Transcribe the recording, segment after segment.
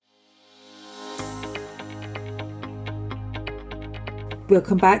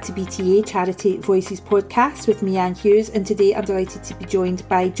Welcome back to BTA Charity Voices podcast with me, Anne Hughes, and today I'm delighted to be joined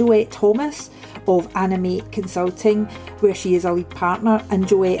by Joette Thomas of Animate Consulting, where she is a lead partner, and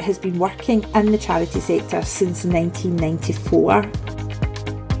Joette has been working in the charity sector since 1994.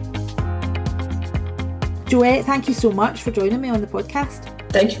 Joette, thank you so much for joining me on the podcast.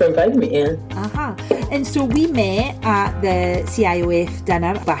 Thank you for inviting me, Anne. And so we met at the CIOF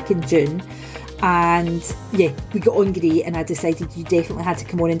dinner back in June. And yeah, we got on great, and I decided you definitely had to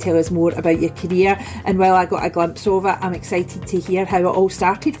come on and tell us more about your career. And while I got a glimpse of it, I'm excited to hear how it all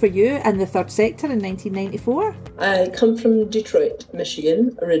started for you in the third sector in 1994. I come from Detroit,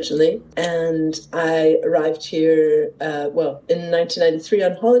 Michigan originally, and I arrived here, in 1993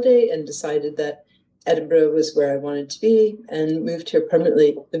 on holiday, and decided that Edinburgh was where I wanted to be, and moved here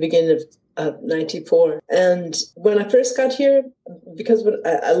permanently at the beginning of 94. And when I first got here, because when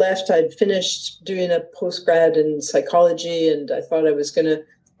I left, I'd finished doing a postgrad in psychology, and I thought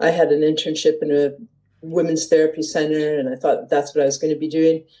I had an internship in a women's therapy center, and I thought that's what I was going to be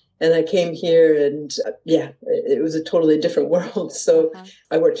doing. And I came here, and it was a totally different world. So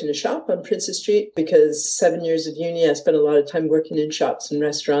I worked in a shop on Princess Street, because 7 years of uni, I spent a lot of time working in shops and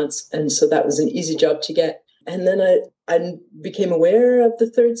restaurants. And so that was an easy job to get. And then I became aware of the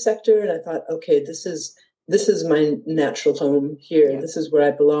third sector, and I thought, okay, this is my natural home here. Yeah. This is where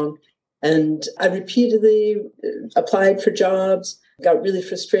I belong. And I repeatedly applied for jobs, got really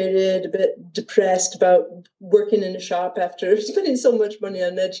frustrated, a bit depressed about working in a shop after spending so much money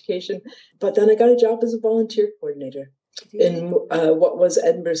on education. But then I got a job as a volunteer coordinator in what was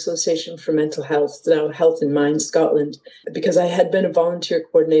Edinburgh Association for Mental Health, now Health and Mind Scotland, because I had been a volunteer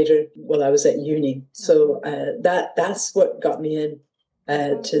coordinator while I was at uni. So that's what got me in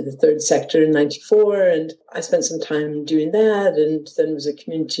to the third sector in 94. And I spent some time doing that, and then was a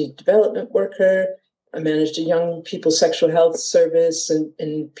community development worker. I managed a young people sexual health service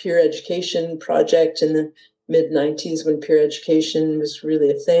and peer education project in the mid-90s, when peer education was really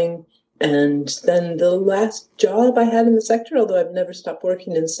a thing. And then the last job I had in the sector, although I've never stopped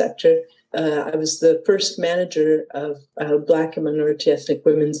working in the sector, I was the first manager of Black and minority ethnic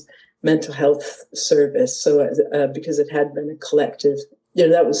women's mental health service. So because it had been a collective,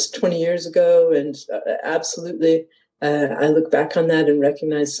 that was 20 years ago. And absolutely, I look back on that and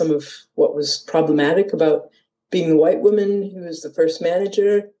recognize some of what was problematic about being a white woman who was the first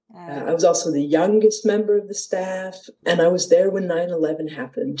manager. I was also the youngest member of the staff, and I was there when 9/11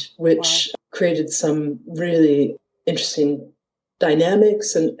 happened, which created some really interesting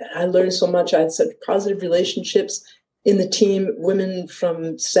dynamics, and I learned so much. I had such positive relationships in the team, women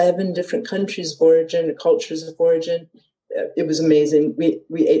from 7 different countries of origin, cultures of origin. It was amazing.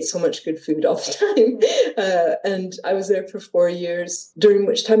 We ate so much good food all the time. And I was there for 4 years, during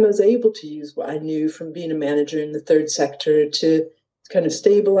which time I was able to use what I knew from being a manager in the third sector to kind of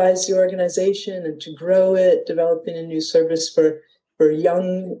stabilize the organization and to grow it, developing a new service for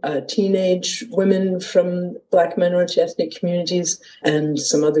young teenage women from Black minority ethnic communities, and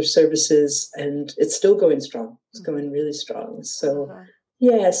some other services. And it's still going strong. It's going really strong. So,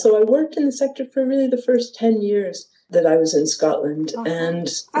 so I worked in the sector for really the first 10 years that I was in Scotland. And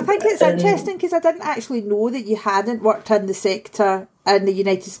I think it's interesting, because I didn't actually know that you hadn't worked in the sector in the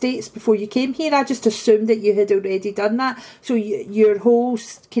United States before you came here. I just assumed that you had already done that. So your whole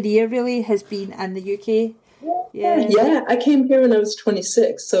career really has been in the UK? Yeah, I came here when I was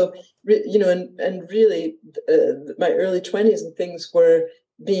 26. So, and really my early 20s and things were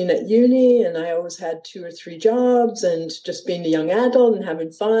being at uni, and I always had 2 or 3 jobs, and just being a young adult and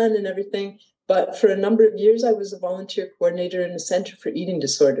having fun and everything. But for a number of years, I was a volunteer coordinator in a center for eating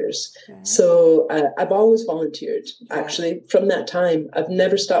disorders. Okay. So I've always volunteered, actually, from that time. I've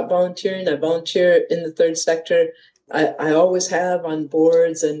never stopped volunteering. I volunteer in the third sector. I always have, on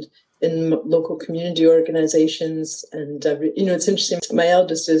boards and in local community organizations. And, it's interesting. My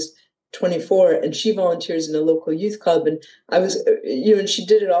eldest is 24, and she volunteers in a local youth club. And I was, and she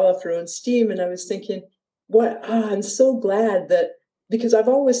did it all off her own steam. And I was thinking, I'm so glad that, because I've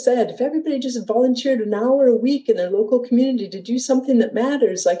always said, if everybody just volunteered an hour a week in their local community to do something that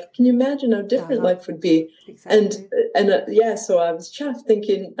matters, like, can you imagine how different life would be? Exactly. And so I was just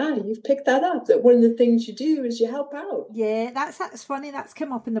thinking, you've picked that up, that one of the things you do is you help out. Yeah, that's funny. That's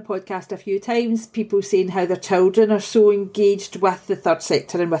come up in the podcast a few times, people saying how their children are so engaged with the third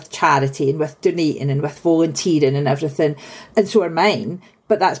sector and with charity and with donating and with volunteering and everything. And so are mine,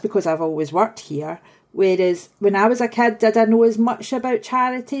 but that's because I've always worked here. Whereas when I was a kid, did I know as much about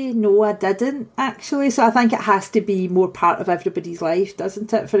charity? No, I didn't, actually. So I think it has to be more part of everybody's life,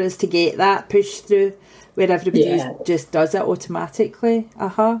 doesn't it, for us to get that push through, where everybody just does it automatically.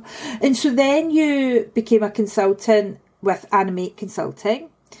 And so then you became a consultant with Animate Consulting.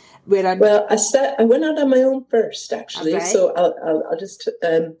 Well, I went out on my own first, actually. Right. So I'll just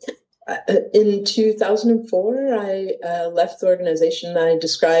in 2004, I left the organization I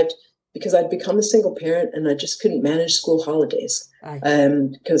described because I'd become a single parent and I just couldn't manage school holidays.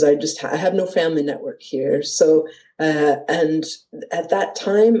 Because I have no family network here. So and at that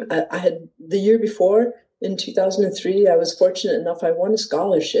time, I had the year before. In 2003, I was fortunate enough, I won a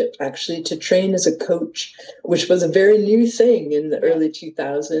scholarship actually to train as a coach, which was a very new thing in the early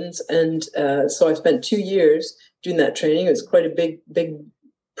 2000s. And so I spent 2 years doing that training. It was quite a big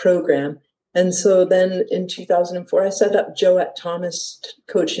program. And so then in 2004, I set up Joette Thomas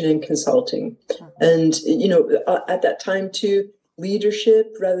Coaching and Consulting. And, at that time too,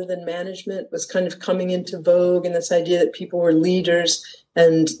 leadership rather than management was kind of coming into vogue, and this idea that people were leaders.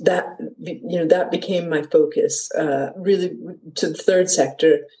 And that became my focus, really to the third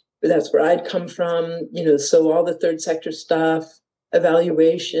sector. That's where I'd come from, so all the third sector stuff,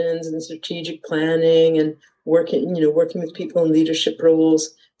 evaluations and strategic planning and working with people in leadership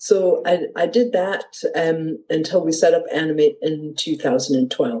roles. So I did that until we set up Animate in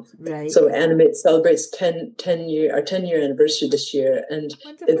 2012. Right. So Animate celebrates 10 year anniversary this year, and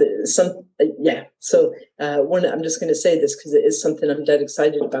So I'm just going to say this because it is something I'm dead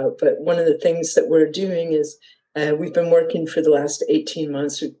excited about. But one of the things that we're doing is we've been working for the last 18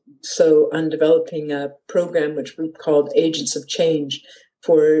 months or so on developing a program which we've called Agents of Change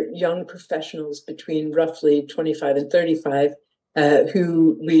for young professionals between roughly 25 and 35.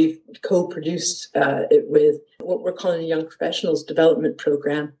 Who we've co-produced it with what we're calling a Young Professionals Development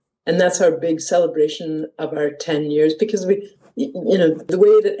Program. And that's our big celebration of our 10 years because the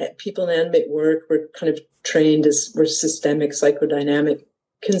way that people in Animate work, we're kind of trained as we're systemic psychodynamic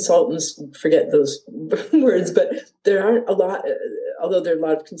consultants. Forget those words, but there aren't a lot, although there are a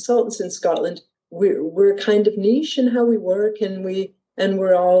lot of consultants in Scotland, we're kind of niche in how we work, and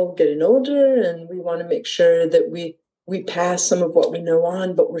we're all getting older, and we want to make sure that we pass some of what we know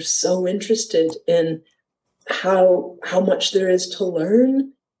on, but we're so interested in how much there is to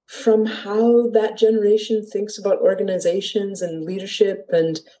learn from how that generation thinks about organizations and leadership.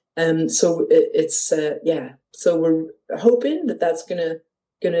 And so it's so we're hoping that that's going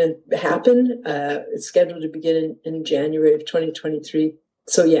to happen. It's scheduled to begin in January of 2023.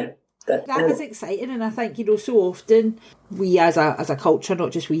 So that is exciting. And I think, so often we as a culture,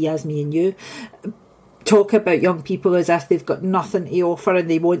 not just we as me and you, talk about young people as if they've got nothing to offer and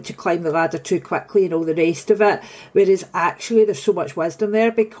they want to climb the ladder too quickly and all the rest of it, whereas actually there's so much wisdom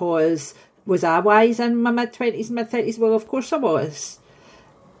there. Because was I wise in my mid-20s, mid-30s? Well, of course I was.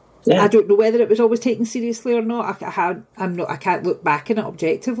 I don't know whether it was always taken seriously or not. I can't look back on it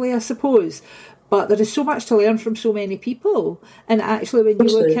objectively, I suppose, but there is so much to learn from so many people. And actually when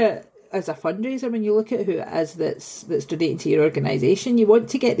you look at, as a fundraiser, when you look at who it is that's donating to your organisation, you want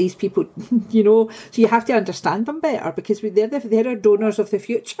to get these people, so you have to understand them better, because they're our donors of the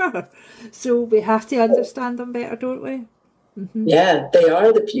future. So we have to understand them better, don't we? Mm-hmm. Yeah, they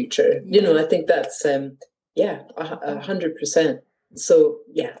are the future. I think that's 100%. So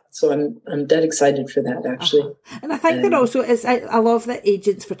I'm dead excited for that, actually. And I think that also is, I love that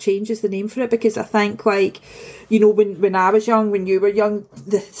Agents for Change is the name for it, because I think when I was young, when you were young,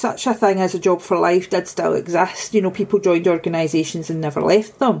 such a thing as a job for life did still exist. People joined organisations and never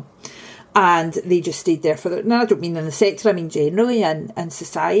left them, and they just stayed there and I don't mean in the sector, I mean generally in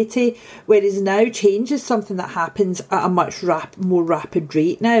society, whereas now change is something that happens at a much more rapid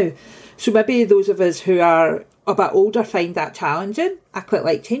rate now. So maybe those of us who are a bit older find that challenging. I quite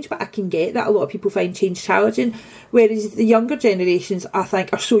like change, but I can get that a lot of people find change challenging, whereas the younger generations, I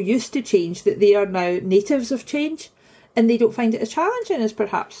think, are so used to change that they are now natives of change, and they don't find it as challenging as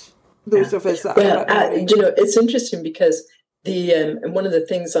perhaps those of us that are it's interesting because and one of the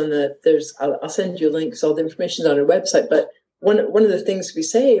things I'll send you a link because all the information is on our website, but one of the things we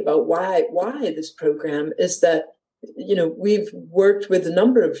say about why this program is that we've worked with a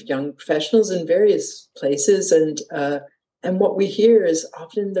number of young professionals in various places, and what we hear is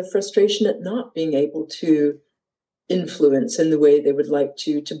often the frustration at not being able to influence in the way they would like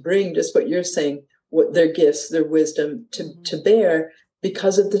to bring just what you're saying, what their gifts, their wisdom to bear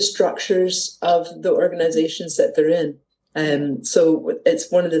because of the structures of the organizations that they're in. And so it's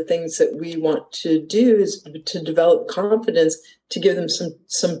one of the things that we want to do is to develop confidence, to give them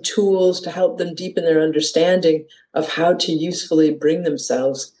some tools to help them deepen their understanding of how to usefully bring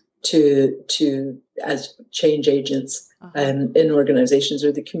themselves to as change agents in organizations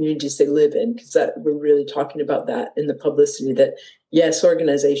or the communities they live in, because that we're really talking about that in the publicity, that yes,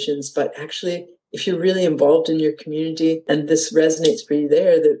 organizations, but actually if you're really involved in your community and this resonates for you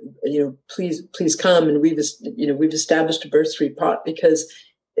there, that, please come. And we've established a bursary pot because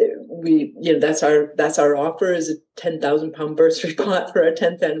that's our offer, is a 10,000 pound bursary pot for our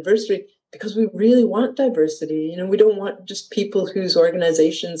 10th anniversary, because we really want diversity. We don't want just people whose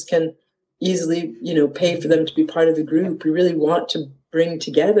organizations can easily, pay for them to be part of the group. We really want to bring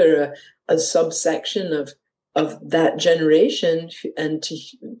together a subsection of that generation and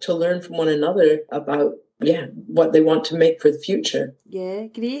to learn from one another about what they want to make for the future. Yeah,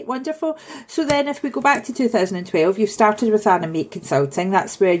 great, wonderful. So then if we go back to 2012, you started with Animate Consulting.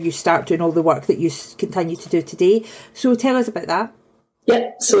 That's where you start doing all the work that you continue to do today. So tell us about that.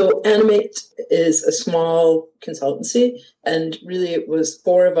 Yeah, so Animate is a small consultancy, and really it was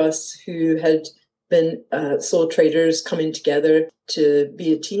 4 of us who had been sole traders coming together to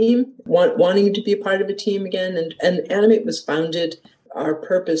be a team, wanting to be a part of a team again. And Animate was founded, our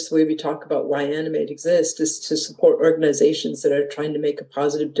purpose, the way we talk about why Animate exists, is to support organizations that are trying to make a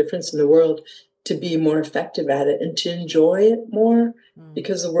positive difference in the world, to be more effective at it and to enjoy it more.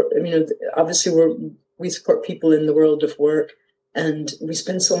 Because, obviously we support people in the world of work, and we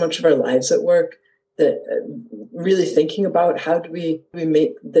spend so much of our lives at work that really thinking about how do we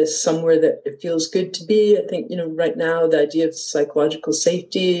make this somewhere that it feels good to be. I think, right now the idea of psychological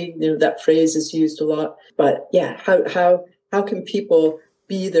safety, that phrase is used a lot. But how can people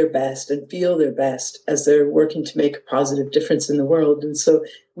be their best and feel their best as they're working to make a positive difference in the world? And so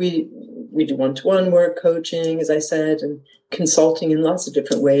we do one-to-one work, coaching, as I said, and consulting in lots of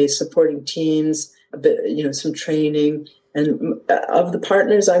different ways, supporting teams, a bit, some training. And of the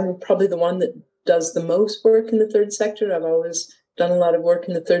partners, I'm probably the one that does the most work in the third sector. I've always done a lot of work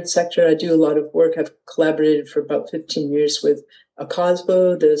in the third sector. I do a lot of work. I've collaborated for about 15 years with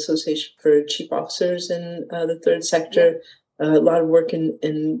ACOSVO, the Association for Chief Officers in the third sector. A lot of work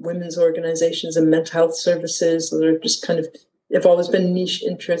in women's organizations and mental health services. They're just they've always been niche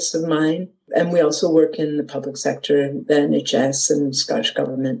interests of mine. And we also work in the public sector, the NHS and Scottish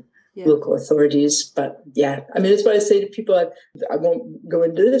Government. Local authorities. But it's what I say to people. I won't go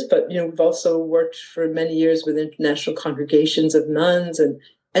into this, but we've also worked for many years with international congregations of nuns and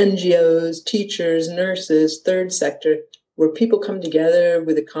NGOs, teachers, nurses, third sector, where people come together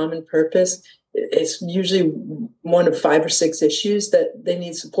with a common purpose. It's usually one of 5 or 6 issues that they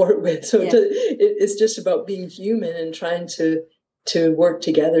need support with. So it's just about being human and trying to work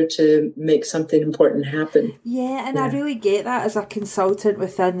together to make something important happen. I really get that as a consultant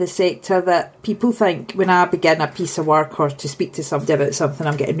within the sector, that people think when I begin a piece of work or to speak to somebody about something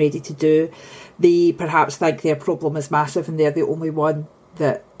I'm getting ready to do, they perhaps think their problem is massive and they're the only one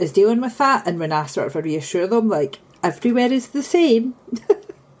that is dealing with that. And when I sort of reassure them, like, everywhere is the same.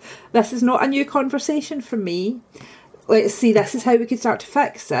 This is not a new conversation for me. Let's see, this is how we could start to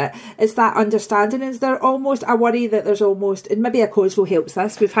fix it. Is that understanding? Is there almost a worry that there's almost, and maybe ACOSVO helps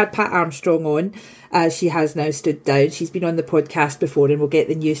this. We've had Pat Armstrong on. She has now stood down. She's been on the podcast before, and we'll get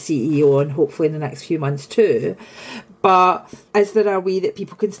the new CEO on hopefully in the next few months too. But is there a way that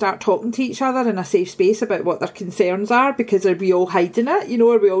people can start talking to each other in a safe space about what their concerns are? Because are we all hiding it?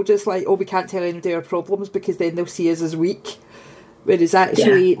 Are we all just like, we can't tell anybody our problems because then they'll see us as weak? Whereas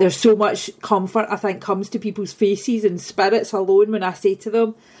actually there's so much comfort, I think, comes to people's faces and spirits alone when I say to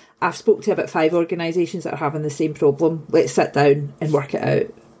them, I've spoke to about 5 organisations that are having the same problem. Let's sit down and work it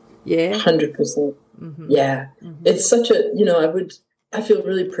out. 100%. Mm-hmm. Yeah. Mm-hmm. It's such I feel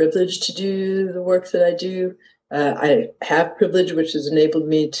really privileged to do the work that I do. I have privilege, which has enabled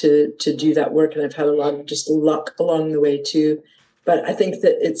me to do that work. And I've had a lot of just luck along the way too. But I think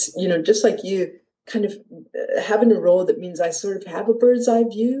that it's, just like you, kind of having a role that means I sort of have a bird's eye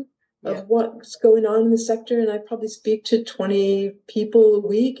view of what's going on in the sector. And I probably speak to 20 people a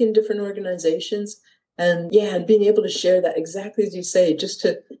week in different organizations. And being able to share that exactly as you say, just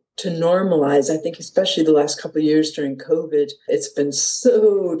to normalize. I think especially the last couple of years during COVID, it's been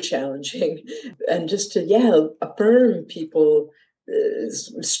so challenging. And just to, affirm people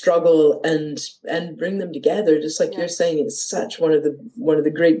struggle and bring them together, just like you're saying, it's such one of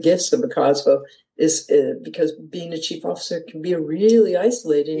the great gifts of ACOSVO is because being a chief officer can be a really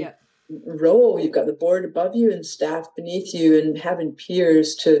isolating role. You've got the board above you and staff beneath you, and having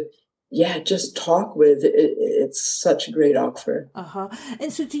peers to just talk with. It's such a great offer.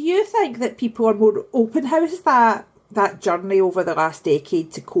 And so do you think that people are more open? How is that journey over the last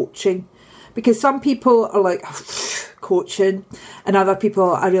decade to coaching? Because some people are like, coaching, and other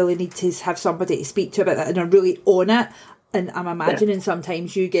people, I really need to have somebody to speak to about that and are really on it. And I'm imagining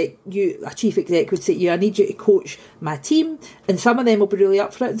sometimes a chief exec would say, I need you to coach my team, and some of them will be really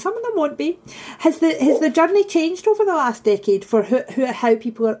up for it and some of them won't be. Has the journey changed over the last decade for how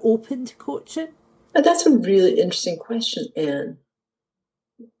people are open to coaching? That's a really interesting question, Anne.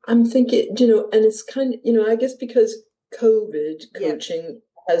 I'm thinking, and it's kind of, I guess because COVID coaching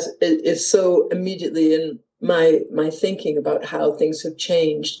is so immediately in my thinking about how things have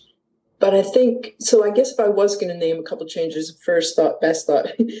changed. But I think, so I guess if I was going to name a couple changes, first thought, best thought,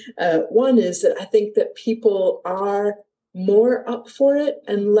 one is that I think that people are more up for it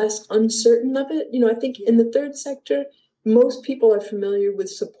and less uncertain of it. I think in the third sector, most people are familiar with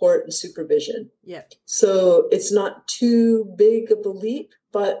support and supervision. Yeah. So it's not too big of a leap.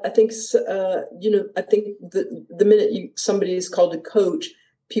 But I think, I think the minute somebody is called a coach,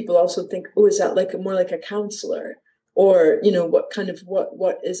 people also think, oh, is that more like a counselor? Or,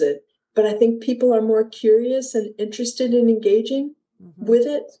 what is it? But I think people are more curious and interested in engaging with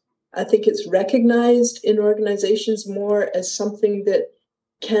it. I think it's recognized in organizations more as something that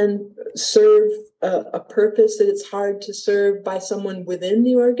can serve a purpose that it's hard to serve by someone within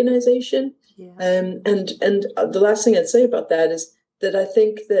the organization. Yeah. And the last thing I'd say about that is that I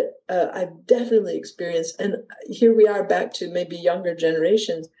think that I've definitely experienced, and here we are back to maybe younger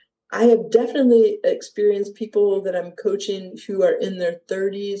generations, I have definitely experienced people that I'm coaching who are in their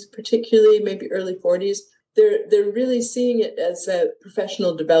 30s, particularly maybe early 40s. They're really seeing it as a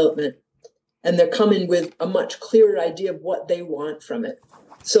professional development, and they're coming with a much clearer idea of what they want from it.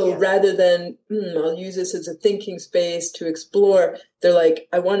 So rather than, I'll use this as a thinking space to explore, they're like,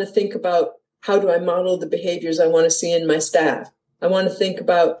 I want to think about how do I model the behaviors I want to see in my staff? I want to think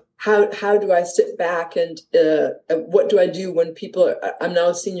about how do I sit back and what do I do when I'm now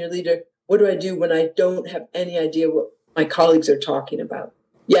a senior leader. What do I do when I don't have any idea what my colleagues are talking about?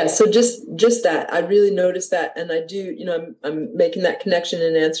 Yeah, so just that. I really noticed that. And I do, I'm making that connection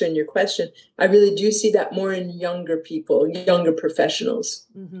and answering your question. I really do see that more in younger people, younger professionals.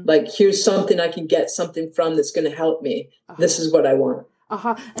 Mm-hmm. Like, here's something I can get something from that's going to help me. This is what I want.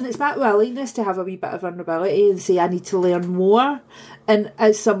 And it's that willingness to have a wee bit of vulnerability and say, I need to learn more. And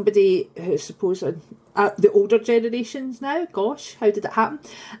as somebody who's supposed the older generations now, gosh, how did it happen?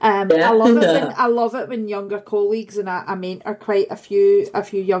 I love it when younger colleagues, and I mentor quite a few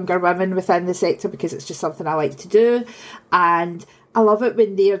younger women within the sector because it's just something I like to do. And I love it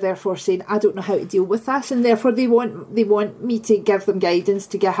when they're therefore saying, I don't know how to deal with this, and therefore they want me to give them guidance,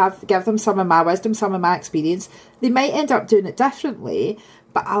 to give them some of my wisdom, some of my experience. They might end up doing it differently,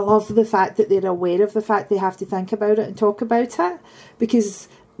 but I love the fact that they're aware of the fact they have to think about it and talk about it, because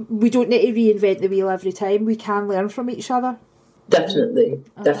we don't need to reinvent the wheel every time. We can learn from each other. Definitely.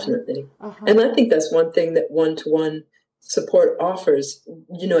 And I think that's one thing that one-to-one support offers.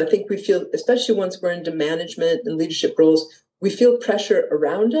 I think we feel, especially once we're into management and leadership roles, we feel pressure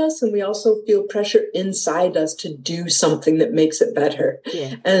around us, and we also feel pressure inside us to do something that makes it better.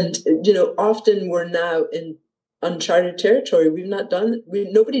 Yeah. And, often we're now in uncharted territory.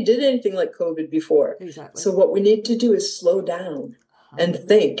 Nobody did anything like COVID before. Exactly. So what we need to do is slow down and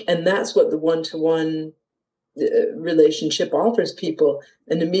think. And that's what the one-to-one relationship offers people.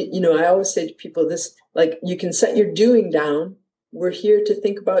 And to me, I always say to people this, like, you can set your doing down. We're here to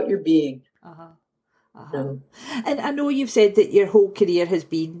think about your being. And I know you've said that your whole career has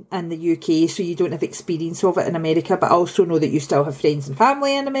been in the UK, so you don't have experience of it in America, but I also know that you still have friends and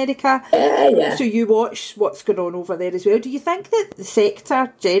family in America. Yeah. So you watch what's going on over there as well. Do you think that the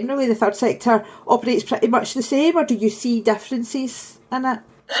sector, generally the third sector, operates pretty much the same, or do you see differences in it?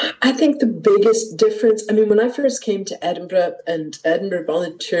 I think the biggest difference, when I first came to Edinburgh, and Edinburgh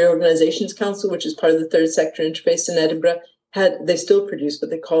Volunteer Organisations Council, which is part of the third sector interface in Edinburgh, they still produce what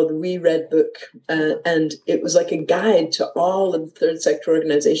they call the Wee Red Book, and it was like a guide to all of the third sector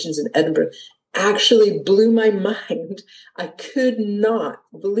organizations in Edinburgh. Actually blew my mind. I could not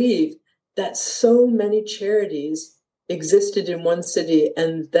believe that so many charities existed in one city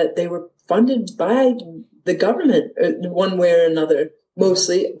and that they were funded by the government one way or another.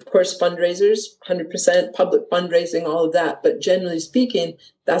 Mostly, of course, fundraisers, 100% public fundraising, all of that. But generally speaking,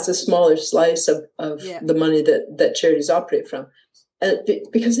 that's a smaller slice of the money that charities operate from.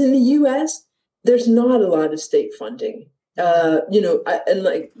 Because in the U.S., there's not a lot of state funding. As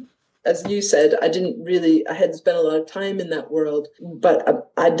you said, I hadn't spent a lot of time in that world.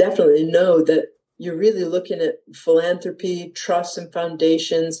 But I definitely know that you're really looking at philanthropy, trusts, and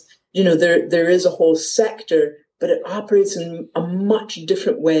foundations. There is a whole sector, but it operates in a much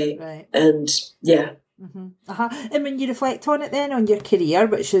different way. Right. And yeah. Mm-hmm. And when you reflect on it then, on your career,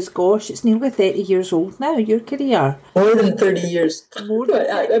 which is, gosh, it's nearly 30 years old now, your career. More than 30 years. More than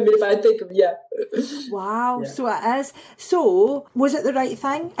 30. If I think of, Wow, yeah. So it is. So, was it the right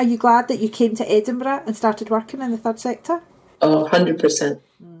thing? Are you glad that you came to Edinburgh and started working in the third sector? Oh, 100%.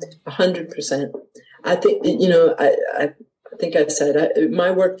 100%. I think, I think I said,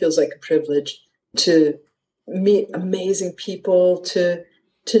 my work feels like a privilege. to meet amazing people, to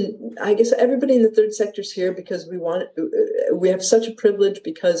I guess everybody in the third sector is here because we have such a privilege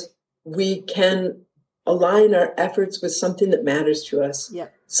because we can align our efforts with something that matters to us. Yeah.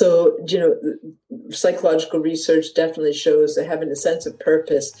 So, psychological research definitely shows that having a sense of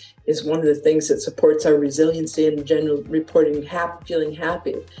purpose is one of the things that supports our resiliency and general reporting feeling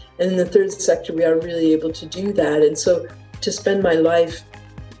happy. And in the third sector, we are really able to do that. And so to spend my life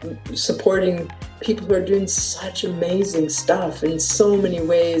supporting people who are doing such amazing stuff in so many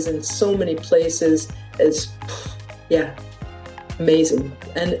ways and so many places is, amazing.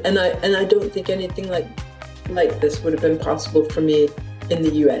 And I don't think anything like this would have been possible for me in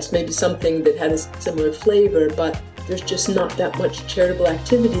the US. Maybe something that had a similar flavor, but there's just not that much charitable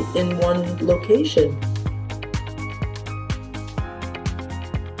activity in one location.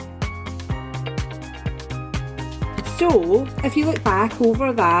 So, if you look back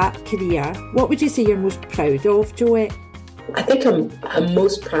over that career, what would you say you're most proud of, Joette? I think I'm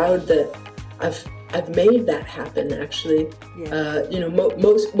most proud that I've made that happen. Actually, Yeah.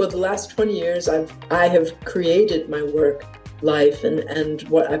 The last 20 years I have created my work life and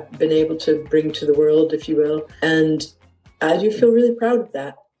what I've been able to bring to the world, if you will, and I do feel really proud of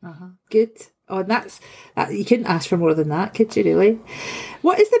that. Good. Oh, and that you couldn't ask for more than that, could you really?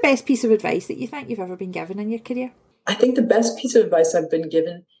 What is the best piece of advice that you think you've ever been given in your career? I think the best piece of advice I've been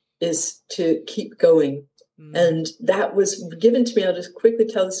given is to keep going. And that was given to me. I'll just quickly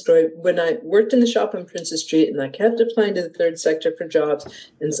tell the story. When I worked in the shop on Princess Street and I kept applying to the third sector for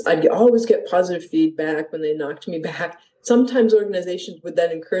jobs, and I'd always get positive feedback when they knocked me back. Sometimes organizations would then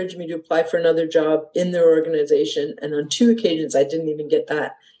encourage me to apply for another job in their organization. And on 2 occasions, I didn't even get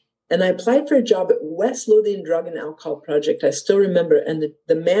that. And I applied for a job at West Lothian Drug and Alcohol Project. I still remember. And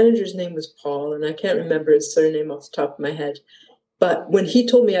the manager's name was Paul, and I can't remember his surname off the top of my head. But when he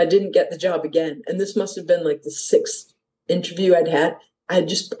told me I didn't get the job again, and this must have been like the 6th interview I'd had,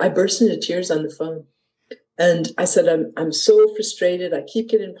 I burst into tears on the phone. And I said, I'm so frustrated. I keep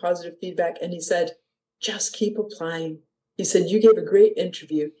getting positive feedback. And he said, just keep applying. He said, you gave a great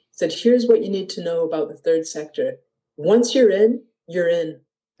interview. He said, here's what you need to know about the third sector. Once you're in,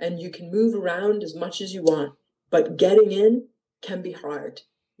 and you can move around as much as you want, but getting in can be hard.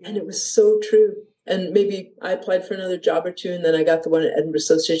 And it was so true. And maybe I applied for another job or two, and then I got the one at Edinburgh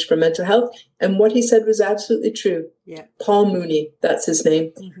Association for Mental Health. And what he said was absolutely true. Yeah. Paul Mooney, that's his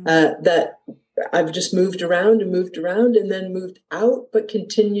name, that I've just moved around and then moved out, but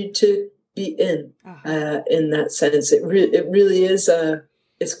continued to be in that sense. It really is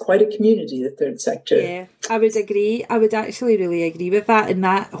it's quite a community, the third sector. Yeah, I would agree. I would actually really agree with that. And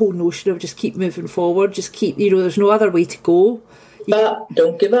that whole notion of just keep moving forward, just keep, there's no other way to go. But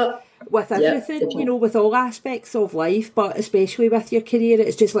don't give up. With everything, with all aspects of life, but especially with your career,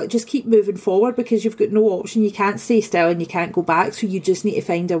 it's just like, just keep moving forward because you've got no option. You can't stay still and you can't go back. So you just need to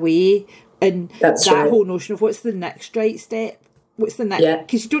find a way. And that whole notion of what's the next right step? What's the next?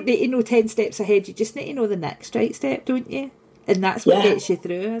 Because you don't need to know 10 steps ahead. You just need to know the next right step, don't you? And that's what gets you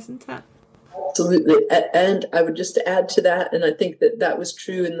through, isn't it? Absolutely. And I would just add to that, and I think that was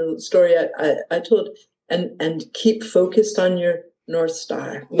true in the story I told, and keep focused on your North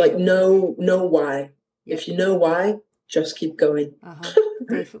Star. Like know why. If you know why, just keep going.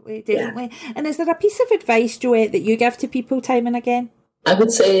 Definitely. And is there a piece of advice, Joette, that you give to people time and again? I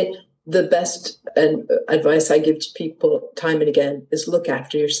would say the best advice I give to people time and again is look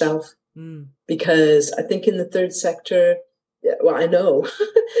after yourself. Because I think in the third sector, well, I know,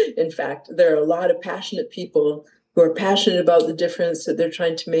 in fact, there are a lot of passionate people who are passionate about the difference that they're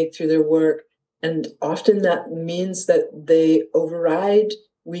trying to make through their work. And often that means that they override.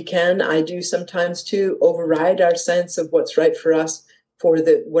 I do sometimes too, override our sense of what's right for us for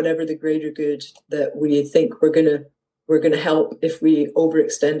whatever the greater good that we think we're gonna help if we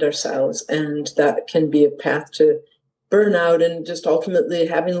overextend ourselves. And that can be a path to burnout and just ultimately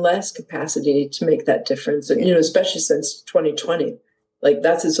having less capacity to make that difference. And, especially since 2020, like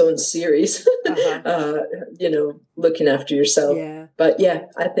that's its own series, looking after yourself. Yeah. But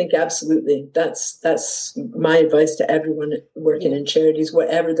I think absolutely that's my advice to everyone working in charities,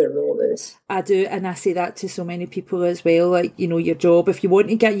 whatever their role is. I do, and I say that to so many people as well. Like, your job, if you want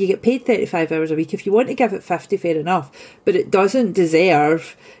to you get paid 35 hours a week. If you want to give it 50, fair enough. But it doesn't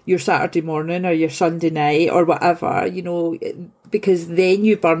deserve your Saturday morning or your Sunday night or whatever, because then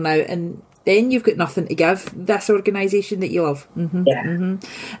you burn out and then you've got nothing to give this organisation that you love.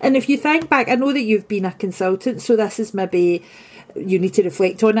 And if you think back, I know that you've been a consultant, so this is maybe, you need to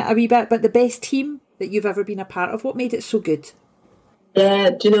reflect on it a wee bit, but the best team that you've ever been a part of, what made it so good?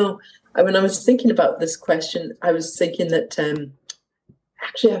 Yeah, when I was thinking about this question, I was thinking that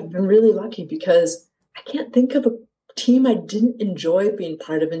actually, I've been really lucky because I can't think of a team I didn't enjoy being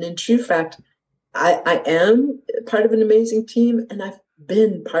part of. And in true fact, I am part of an amazing team, and I've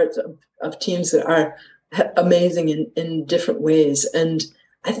been part of teams that are amazing in different ways. And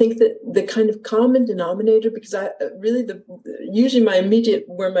I think that the kind of common denominator, because usually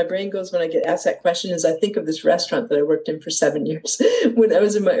where my brain goes when I get asked that question is I think of this restaurant that I worked in for 7 years when I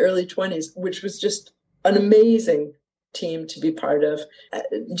was in my early 20s, which was just an amazing team to be part of.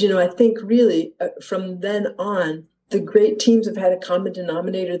 I think really from then on, the great teams have had a common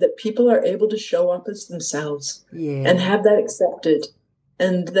denominator that people are able to show up as themselves and have that accepted.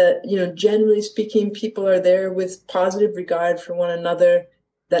 And that, generally speaking, people are there with positive regard for one another,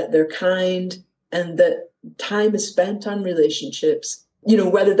 that they're kind, and that time is spent on relationships.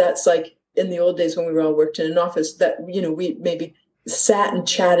 Whether that's like in the old days when we were all worked in an office, that, we maybe sat and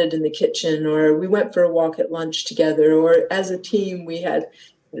chatted in the kitchen, or we went for a walk at lunch together, or as a team, we had,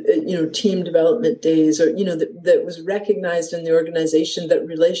 team development days, or, that was recognized in the organization that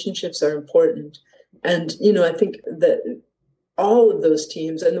relationships are important. And, I think that all of those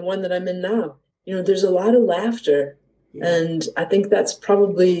teams, and the one that I'm in now, there's a lot of laughter. Yeah. And I think that's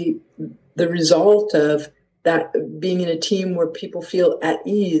probably the result of that, being in a team where people feel at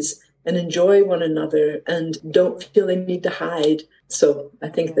ease and enjoy one another and don't feel they need to hide. So I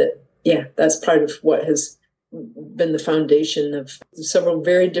think that, that's part of what has been the foundation of several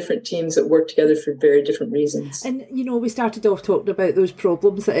very different teams that work together for very different reasons. And, we started off talking about those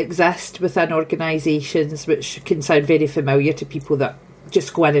problems that exist within organisations, which can sound very familiar to people that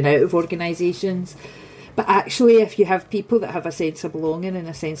just go in and out of organisations. But actually, if you have people that have a sense of belonging and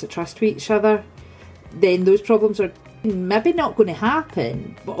a sense of trust with each other, then those problems are maybe not going to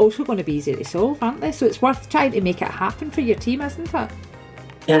happen, but also going to be easy to solve, aren't they? So it's worth trying to make it happen for your team, isn't it?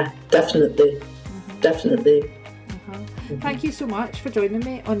 Yeah, definitely. Definitely. Thank you so much for joining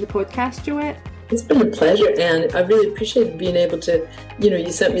me on the podcast, Joette. It's been a pleasure, and I really appreciated being able to,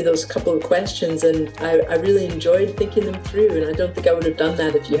 you sent me those couple of questions, and I really enjoyed thinking them through, and I don't think I would have done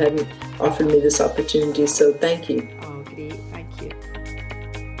that if you hadn't offered me this opportunity, so thank you.